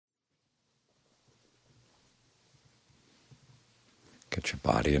Get your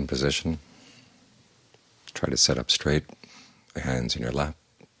body in position. Try to sit up straight, your hands in your lap.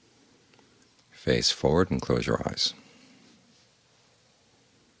 Face forward and close your eyes.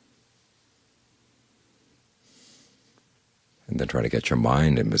 And then try to get your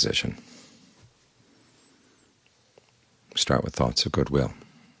mind in position. Start with thoughts of goodwill,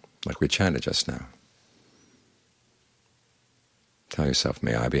 like we chanted just now. Tell yourself,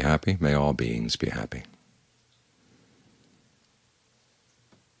 may I be happy, may all beings be happy.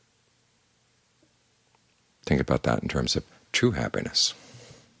 Think about that in terms of true happiness.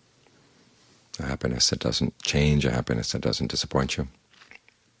 A happiness that doesn't change, a happiness that doesn't disappoint you.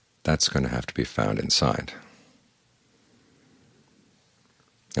 That's going to have to be found inside.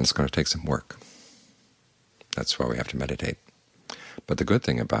 And it's going to take some work. That's why we have to meditate. But the good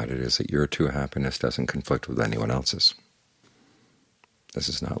thing about it is that your true happiness doesn't conflict with anyone else's. This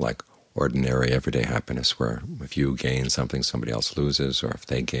is not like ordinary everyday happiness where if you gain something, somebody else loses, or if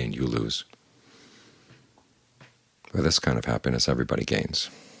they gain, you lose. With this kind of happiness, everybody gains.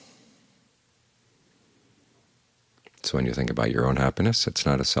 So when you think about your own happiness, it's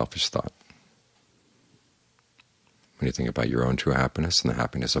not a selfish thought. When you think about your own true happiness and the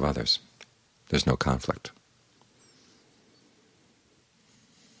happiness of others, there's no conflict.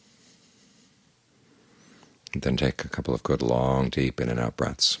 And then take a couple of good, long, deep in and out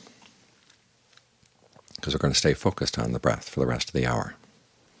breaths, because we're going to stay focused on the breath for the rest of the hour.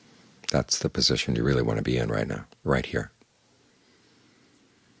 That's the position you really want to be in right now, right here.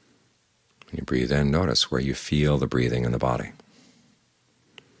 When you breathe in, notice where you feel the breathing in the body.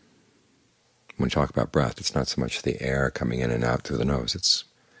 When we talk about breath, it's not so much the air coming in and out through the nose, it's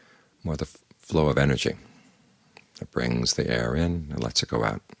more the flow of energy that brings the air in and lets it go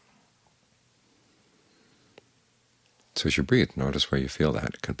out. So as you breathe, notice where you feel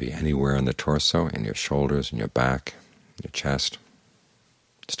that. It could be anywhere in the torso, in your shoulders, in your back, your chest,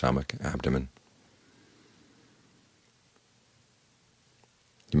 stomach, abdomen.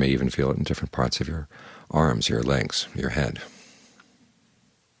 You may even feel it in different parts of your arms, your legs, your head,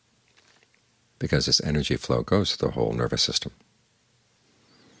 because this energy flow goes through the whole nervous system.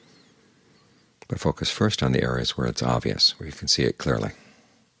 But focus first on the areas where it's obvious, where you can see it clearly.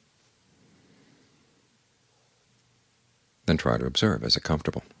 Then try to observe, is it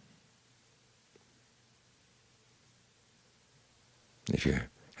comfortable? If you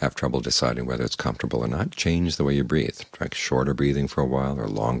have trouble deciding whether it's comfortable or not, change the way you breathe. Try shorter breathing for a while, or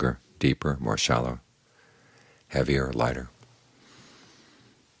longer, deeper, more shallow, heavier or lighter.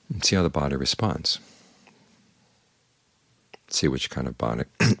 And see how the body responds. See which kind of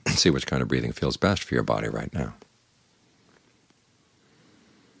breathing feels best for your body right now.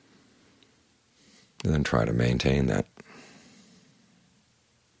 And then try to maintain that.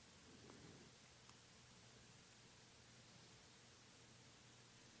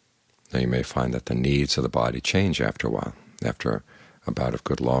 Now you may find that the needs of the body change after a while. After a bout of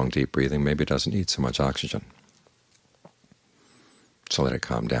good long deep breathing, maybe it doesn't need so much oxygen. So let it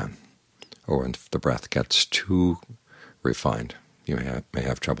calm down. Or if the breath gets too refined, you may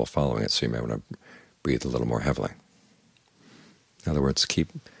have trouble following it, so you may want to breathe a little more heavily. In other words, keep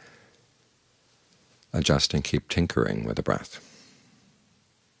adjusting, keep tinkering with the breath.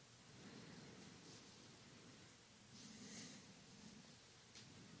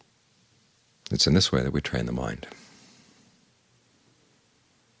 It's in this way that we train the mind.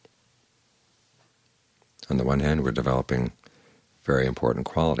 On the one hand, we're developing very important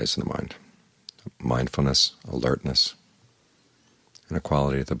qualities in the mind: mindfulness, alertness, and a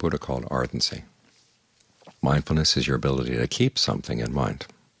quality that the Buddha called ardency. Mindfulness is your ability to keep something in mind.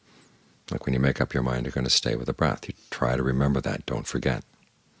 Like when you make up your mind you're going to stay with the breath, you try to remember that, don't forget.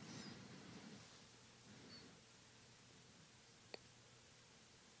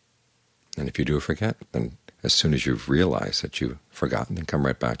 And if you do forget, then as soon as you've realized that you've forgotten, then come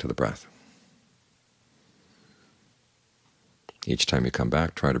right back to the breath. Each time you come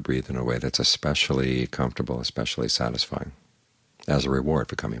back, try to breathe in a way that's especially comfortable, especially satisfying, as a reward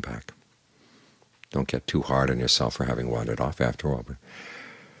for coming back. Don't get too hard on yourself for having wandered off after all. But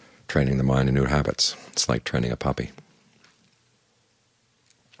training the mind in new habits, it's like training a puppy.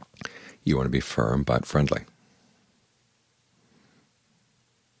 You want to be firm but friendly.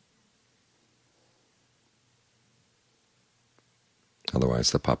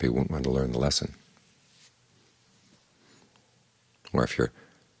 Otherwise the puppy won't want to learn the lesson. Or if you're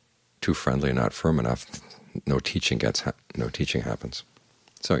too friendly and not firm enough, no teaching happens.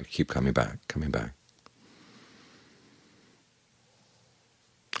 So you keep coming back, coming back.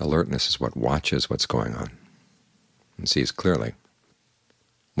 Alertness is what watches what's going on and sees clearly,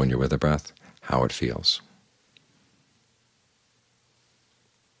 when you're with the breath, how it feels.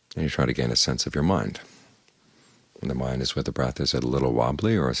 And you try to gain a sense of your mind. When the mind is with the breath, is it a little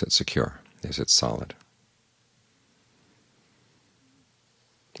wobbly or is it secure? Is it solid?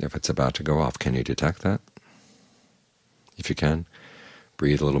 If it's about to go off, can you detect that? If you can,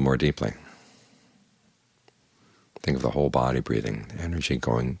 breathe a little more deeply. Think of the whole body breathing, energy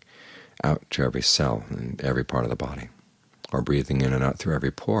going out to every cell and every part of the body, or breathing in and out through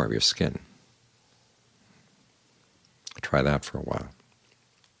every pore of your skin. Try that for a while.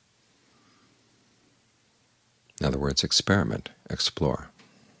 In other words, experiment, explore.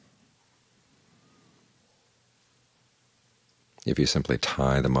 If you simply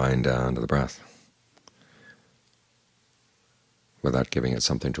tie the mind down to the breath without giving it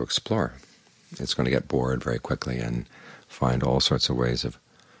something to explore, it's going to get bored very quickly and find all sorts of ways of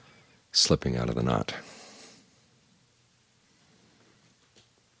slipping out of the knot.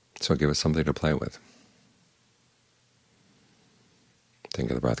 So give it something to play with. Think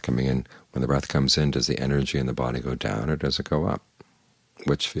of the breath coming in. When the breath comes in, does the energy in the body go down or does it go up?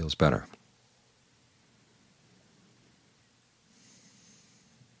 Which feels better?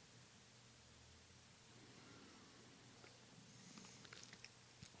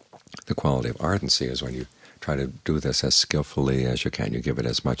 The quality of ardency is when you try to do this as skillfully as you can. You give it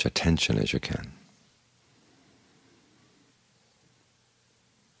as much attention as you can.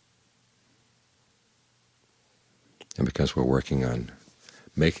 And because we're working on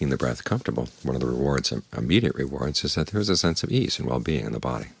making the breath comfortable, one of the rewards, immediate rewards, is that there's a sense of ease and well-being in the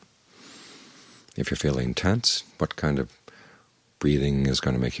body. If you're feeling tense, what kind of breathing is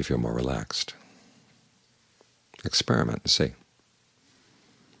going to make you feel more relaxed? Experiment and see.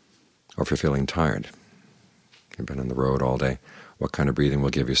 Or if you're feeling tired, you've been on the road all day, what kind of breathing will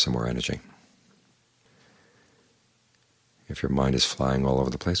give you some more energy? If your mind is flying all over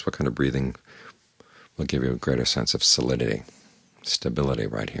the place, what kind of breathing will give you a greater sense of solidity, stability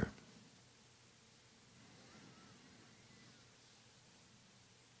right here?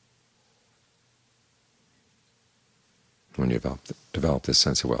 When you develop this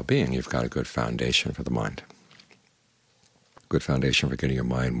sense of well-being, you've got a good foundation for the mind, good foundation for getting your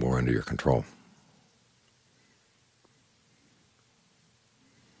mind more under your control.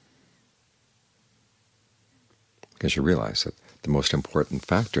 Because you realize that the most important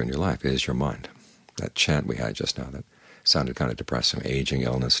factor in your life is your mind. That chant we had just now that sounded kind of depressing: aging,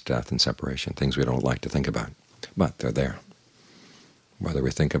 illness, death, and separation, things we don't like to think about. But they're there. Whether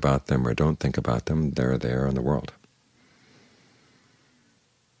we think about them or don't think about them, they're there in the world.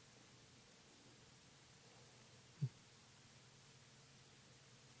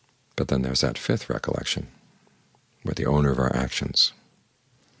 But then there's that fifth recollection. We're the owner of our actions.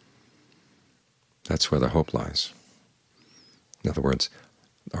 That's where the hope lies. In other words,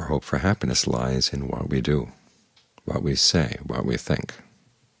 our hope for happiness lies in what we do, what we say, what we think.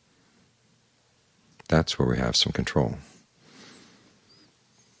 That's where we have some control.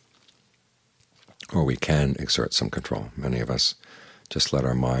 Or we can exert some control. Many of us just let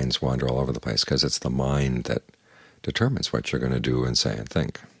our minds wander all over the place because it's the mind that determines what you're going to do and say and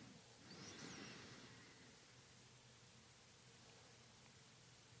think.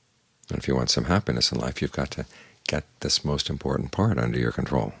 And if you want some happiness in life, you've got to get this most important part under your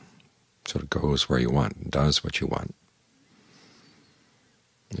control, so it goes where you want, does what you want.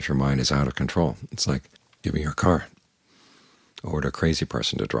 If your mind is out of control, it's like giving your car over to a crazy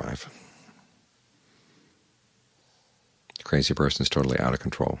person to drive. The crazy person is totally out of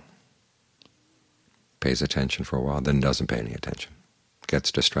control, pays attention for a while, then doesn't pay any attention,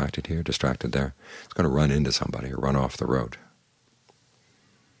 gets distracted here, distracted there. It's going to run into somebody or run off the road.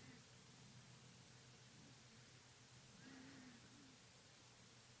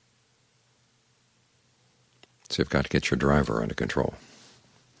 So you've got to get your driver under control.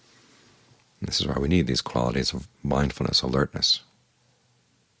 And this is why we need these qualities of mindfulness, alertness,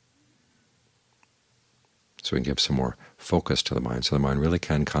 so we can give some more focus to the mind, so the mind really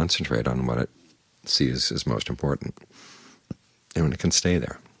can concentrate on what it sees as most important, and when it can stay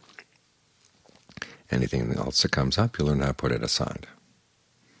there. Anything else that comes up, you learn how to put it aside.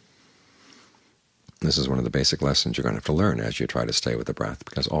 This is one of the basic lessons you're going to have to learn as you try to stay with the breath,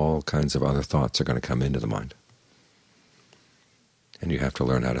 because all kinds of other thoughts are going to come into the mind. And you have to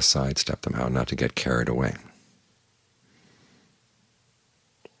learn how to sidestep them, how not to get carried away,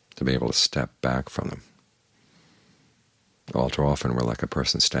 to be able to step back from them. All too often we're like a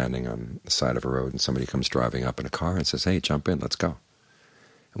person standing on the side of a road and somebody comes driving up in a car and says, "Hey, jump in, let's go."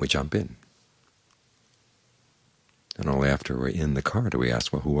 And we jump in. And only after we're in the car do we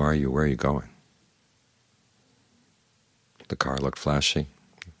ask, "Well, who are you? Where are you going?" The car looked flashy.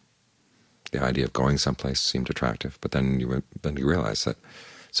 The idea of going someplace seemed attractive, but then you realize that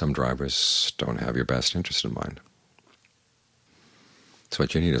Some drivers don't have your best interest in mind. So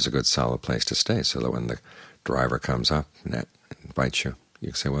what you need is a good solid place to stay, so that when the driver comes up and invites you, you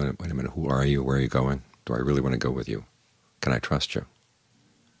can say, well, wait a minute, who are you? Where are you going? Do I really want to go with you? Can I trust you?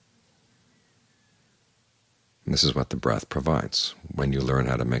 And this is what the breath provides when you learn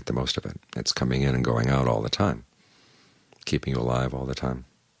how to make the most of it. It's coming in and going out all the time, keeping you alive all the time,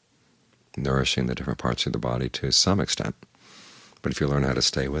 nourishing the different parts of the body to some extent. But if you learn how to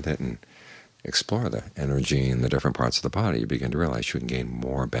stay with it and explore the energy in the different parts of the body, you begin to realize you can gain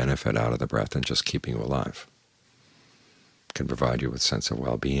more benefit out of the breath than just keeping you alive. It can provide you with a sense of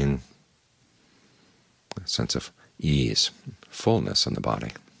well-being, a sense of ease, fullness in the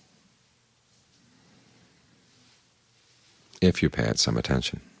body, if you pay it some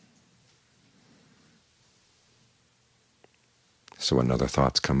attention. So when other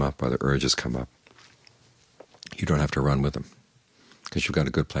thoughts come up, other urges come up, you don't have to run with them, because you've got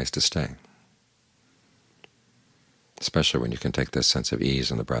a good place to stay. Especially when you can take this sense of ease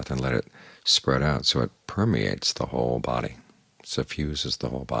in the breath and let it spread out so it permeates the whole body, suffuses the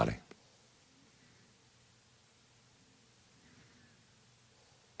whole body.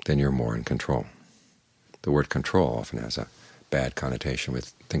 Then you're more in control. The word control often has a bad connotation. We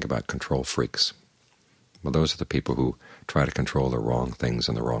think about control freaks. Well, those are the people who try to control the wrong things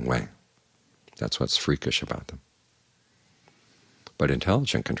in the wrong way. That's what's freakish about them. But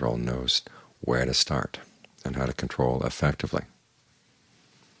intelligent control knows where to start and how to control effectively.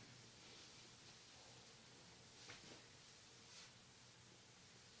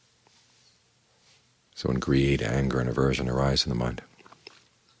 So when greed, anger, and aversion arise in the mind,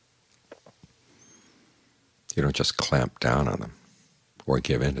 you don't just clamp down on them or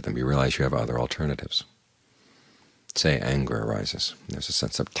give in to them. You realize you have other alternatives. Say anger arises. There's a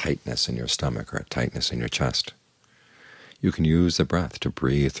sense of tightness in your stomach or a tightness in your chest. You can use the breath to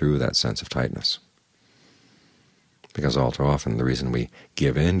breathe through that sense of tightness. Because all too often the reason we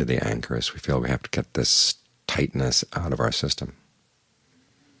give in to the anger is we feel we have to get this tightness out of our system.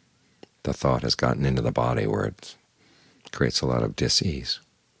 The thought has gotten into the body where it creates a lot of dis-ease.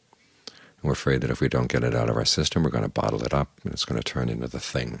 And we're afraid that if we don't get it out of our system, we're going to bottle it up and it's going to turn into the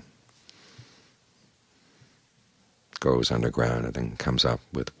thing. It goes underground and then comes up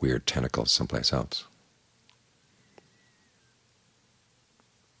with weird tentacles someplace else.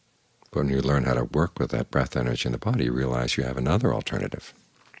 But when you learn how to work with that breath energy in the body, you realize you have another alternative.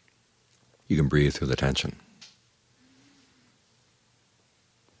 You can breathe through the tension.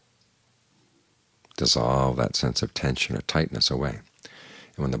 Dissolve that sense of tension or tightness away.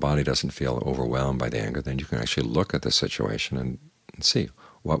 And when the body doesn't feel overwhelmed by the anger, then you can actually look at the situation and see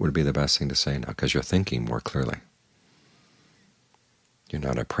what would be the best thing to say now, because you're thinking more clearly. You're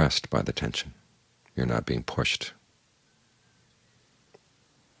not oppressed by the tension. You're not being pushed.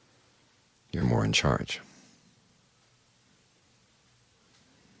 You're more in charge.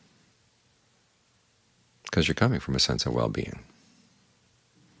 Because you're coming from a sense of well-being.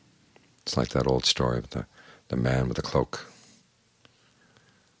 It's like that old story of the man with the cloak.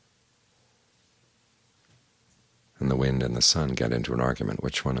 And the wind and the sun get into an argument.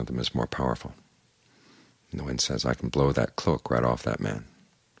 Which one of them is more powerful? And the wind says, I can blow that cloak right off that man.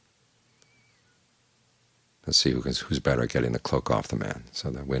 Let's see who's better at getting the cloak off the man. So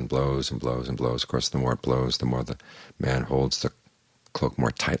the wind blows and blows and blows. Of course, the more it blows, the more the man holds the cloak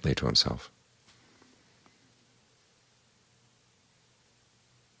more tightly to himself.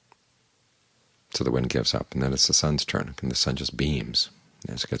 So the wind gives up, and then it's the sun's turn, and the sun just beams.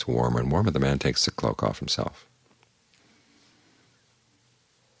 As it gets warmer and warmer, the man takes the cloak off himself.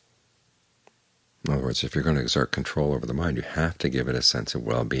 In other words, if you're going to exert control over the mind, you have to give it a sense of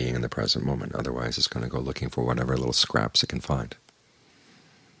well-being in the present moment. Otherwise, it's going to go looking for whatever little scraps it can find.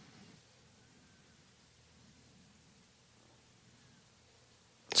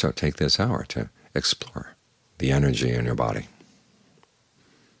 So take this hour to explore the energy in your body,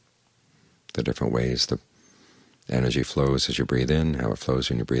 the different ways the energy flows as you breathe in, how it flows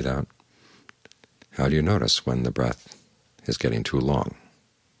when you breathe out. How do you notice when the breath is getting too long?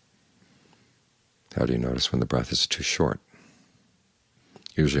 How do you notice when the breath is too short?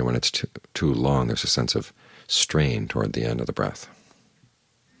 Usually when it's too long, there's a sense of strain toward the end of the breath.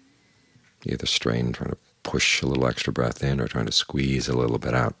 Either strain, trying to push a little extra breath in, or trying to squeeze a little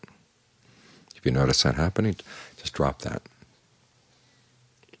bit out. If you notice that happening, just drop that.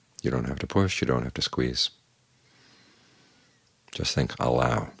 You don't have to push, you don't have to squeeze. Just think,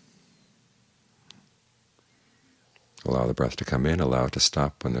 allow. Allow the breath to come in, allow it to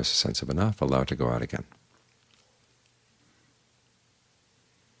stop when there's a sense of enough, allow it to go out again.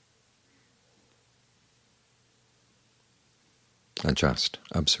 Adjust,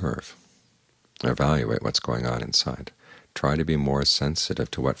 observe, evaluate what's going on inside. Try to be more sensitive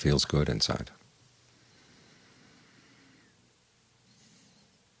to what feels good inside.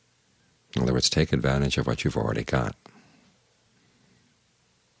 In other words, take advantage of what you've already got.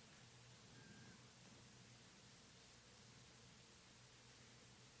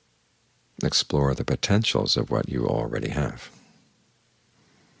 Explore the potentials of what you already have.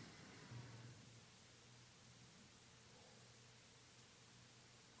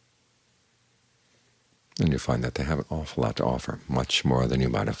 And you find that they have an awful lot to offer, much more than you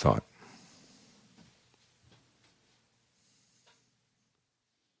might have thought.